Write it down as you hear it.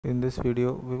In this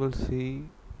video, we will see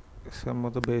some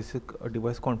of the basic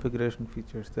device configuration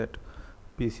features that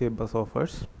PCI bus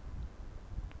offers.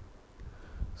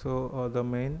 So the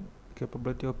main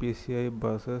capability of PCI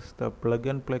bus is the plug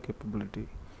and play capability.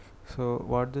 So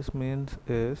what this means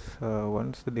is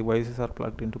once the devices are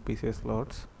plugged into PCI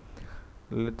slots,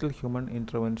 little human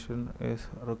intervention is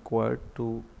required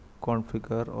to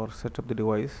configure or set up the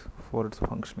device for its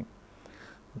functioning.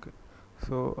 Okay.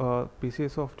 So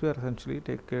PCI software essentially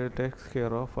takes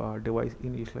care of device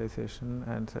initialization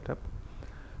and setup.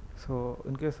 So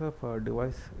in case of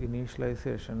device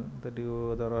initialization,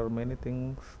 there are many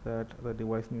things that the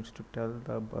device needs to tell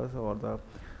the bus or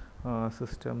the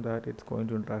system that it's going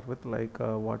to interact with, like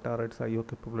what are its I/O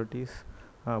capabilities,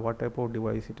 what type of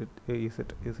device is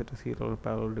it a serial or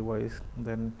parallel device,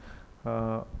 then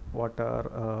what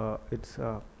are its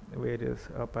various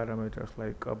parameters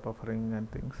like buffering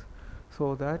and things,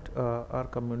 so that are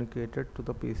communicated to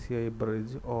the PCI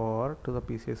bridge or to the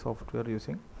PCI software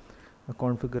using a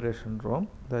configuration ROM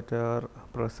that are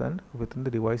present within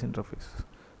the device interface.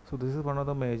 So this is one of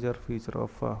the major feature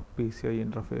of PCI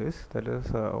interface, that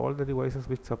is all the devices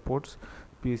which supports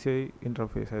PCI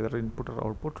interface, either input or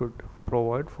output, should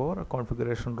provide for a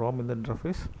configuration ROM in the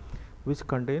interface which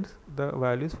contains the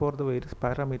values for the various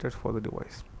parameters for the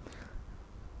device.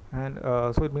 And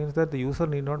so it means that the user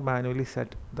need not manually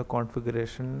set the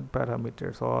configuration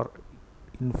parameters or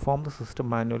inform the system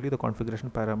manually the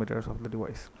configuration parameters of the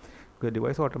device. The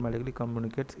device automatically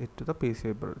communicates it to the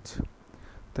PCI bridge.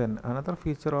 Then another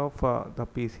feature of the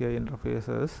PCI interface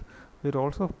is it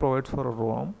also provides for a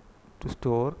ROM to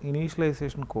store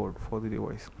initialization code for the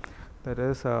device. That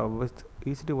is, with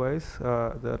each device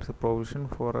there is a provision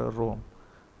for a ROM,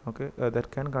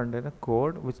 that can contain a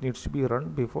code which needs to be run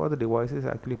before the device is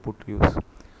actually put to use.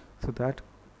 So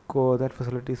that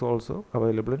facility is also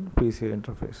available in PCI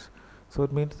interface. So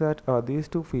it means that these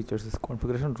two features, this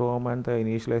configuration ROM and the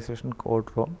initialization code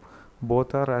ROM,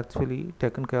 both are actually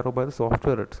taken care of by the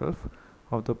software itself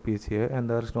of the PCI, and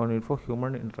there is no need for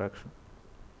human interaction.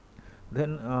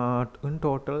 Then in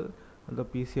total, the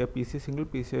single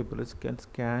PCI bridge can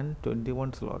scan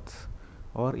 21 slots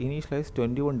or initialize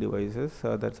 21 devices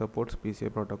that supports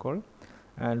PCI protocol.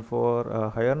 And for a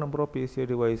higher number of PCI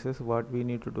devices, what we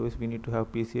need to do is we need to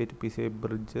have PCI to PCI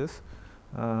bridges,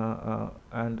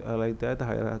 and like that the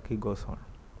hierarchy goes on.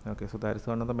 Okay, so that is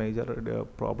one of the major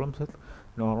problems with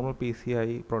normal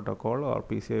PCI protocol or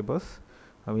PCI bus.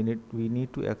 We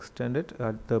need to extend it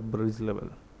at the bridge level.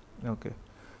 Okay,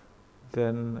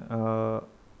 then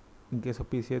in case of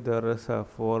PCI, there is a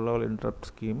 4-level interrupt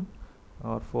scheme,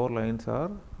 or 4 lines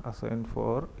are assigned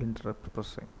for interrupt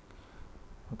processing.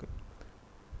 Okay.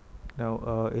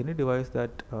 Now any device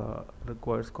that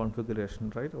requires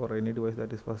configuration, right, or any device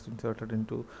that is first inserted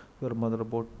into your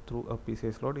motherboard through a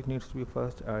PCI slot, it needs to be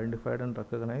first identified and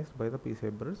recognized by the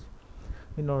PCI bridge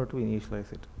in order to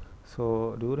initialize it.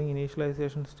 So during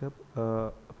initialization step,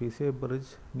 PCI bridge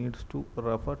needs to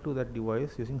refer to that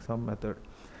device using some method.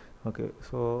 Okay,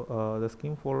 so the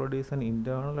scheme followed is an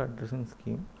internal addressing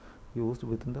scheme used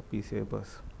within the PCI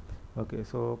bus. Okay,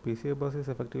 so PCI bus is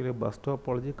effectively a bus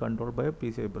topology controlled by a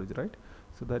PCI bridge, right?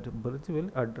 So that bridge will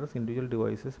address individual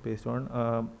devices based on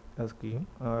a scheme,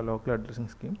 local addressing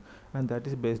scheme, and that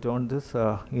is based on this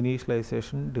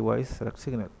initialization device select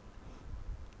signal.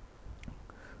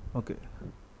 Okay,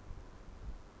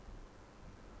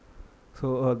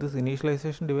 so this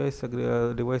initialization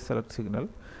device select signal,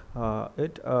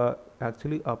 it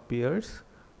actually appears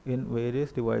in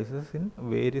various devices in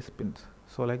various pins.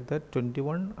 So like that,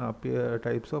 21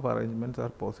 types of arrangements are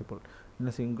possible in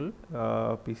a single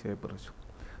PCI bridge.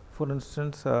 For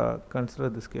instance, consider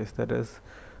this case, that is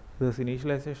this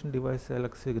initialization device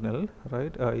select signal,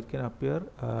 right? It can appear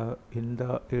in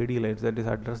the AD lines, that is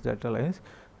address data lines,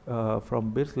 from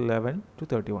bits 11 to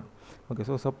 31. Okay,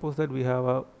 so suppose that we have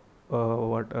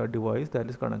a device that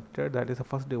is connected, that is the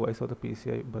first device of the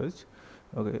PCI bridge.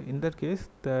 Okay, in that case,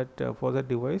 that for that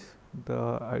device,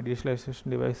 the initialization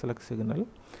device select signal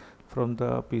from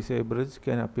the PCI bridge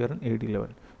can appear in AD level,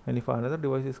 and if another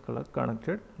device is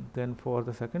connected, then for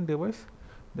the second device,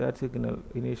 that signal,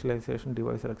 initialization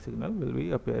device select signal, will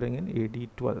be appearing in AD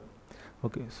 12.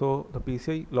 Okay, so the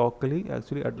PCI locally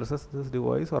actually addresses this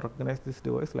device or recognizes this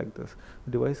device like this: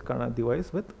 device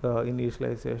with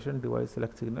initialization device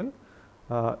select signal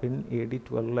in AD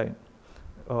 12 line,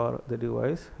 or the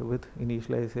device with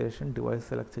initialization device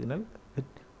select signal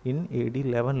in AD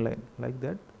 11 line. Like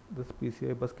that, this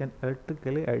PCI bus can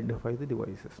electrically identify the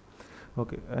devices.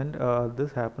 Okay, and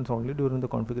this happens only during the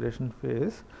configuration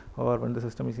phase, or when the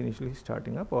system is initially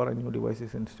starting up or a new device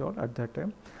is installed. At that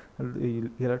time,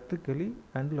 electrically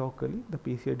and locally the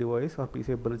PCI device or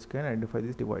PCI bridge can identify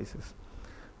these devices.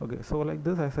 Okay, so like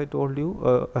this, as I told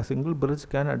you, a single bridge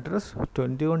can address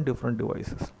 21 different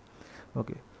devices.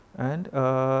 Okay, and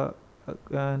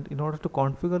in order to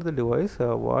configure the device,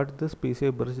 what this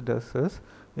PCI bridge does is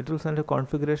it will send a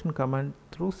configuration command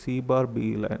through C bar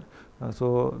B line.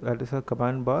 So that is a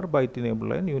command bar byte enable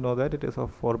line. You know that it is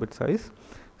of 4-bit size.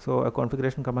 So a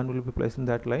configuration command will be placed in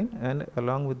that line, and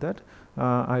along with that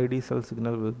ID cell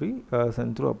signal will be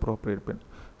sent through appropriate pin.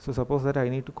 So suppose that I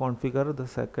need to configure the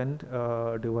second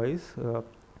device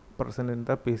present in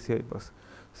the PCI bus.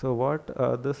 So what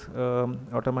this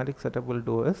automatic setup will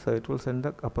do is it will send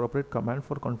the appropriate command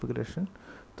for configuration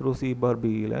through C bar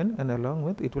B line, and along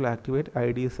with it will activate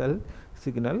ID cell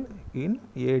signal in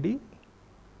AD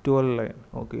 12 line,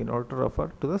 okay, in order to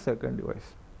refer to the second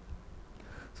device.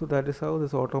 So that is how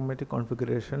this automatic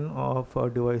configuration of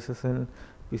devices in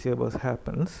PCI bus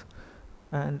happens.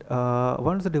 And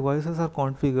once the devices are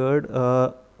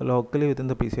configured locally within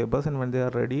the PCI bus, and when they are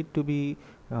ready to be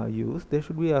used, they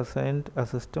should be assigned a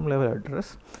system level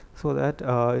address, so that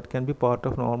it can be part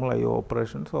of normal IO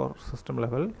operations or system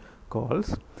level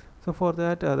calls. So for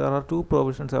that there are two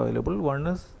provisions available. One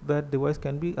is that device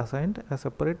can be assigned a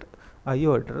separate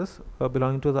IO address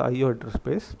belonging to the IO address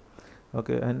space.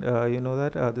 Okay, and you know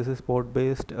that this is port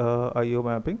based IO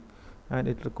mapping, and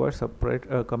it requires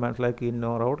separate commands like in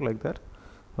or out, like that.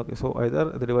 Okay, so either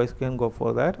the device can go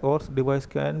for that, or device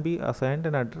can be assigned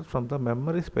an address from the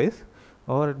memory space,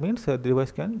 or it means the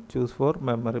device can choose for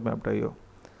memory mapped IO.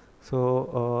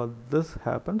 So this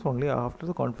happens only after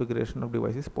the configuration of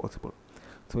device is possible.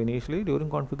 So initially during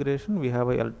configuration we have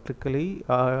a electrically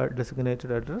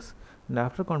designated address, and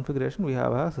after configuration we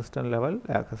have a system level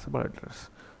accessible address.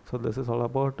 So this is all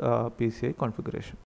about PCI configuration.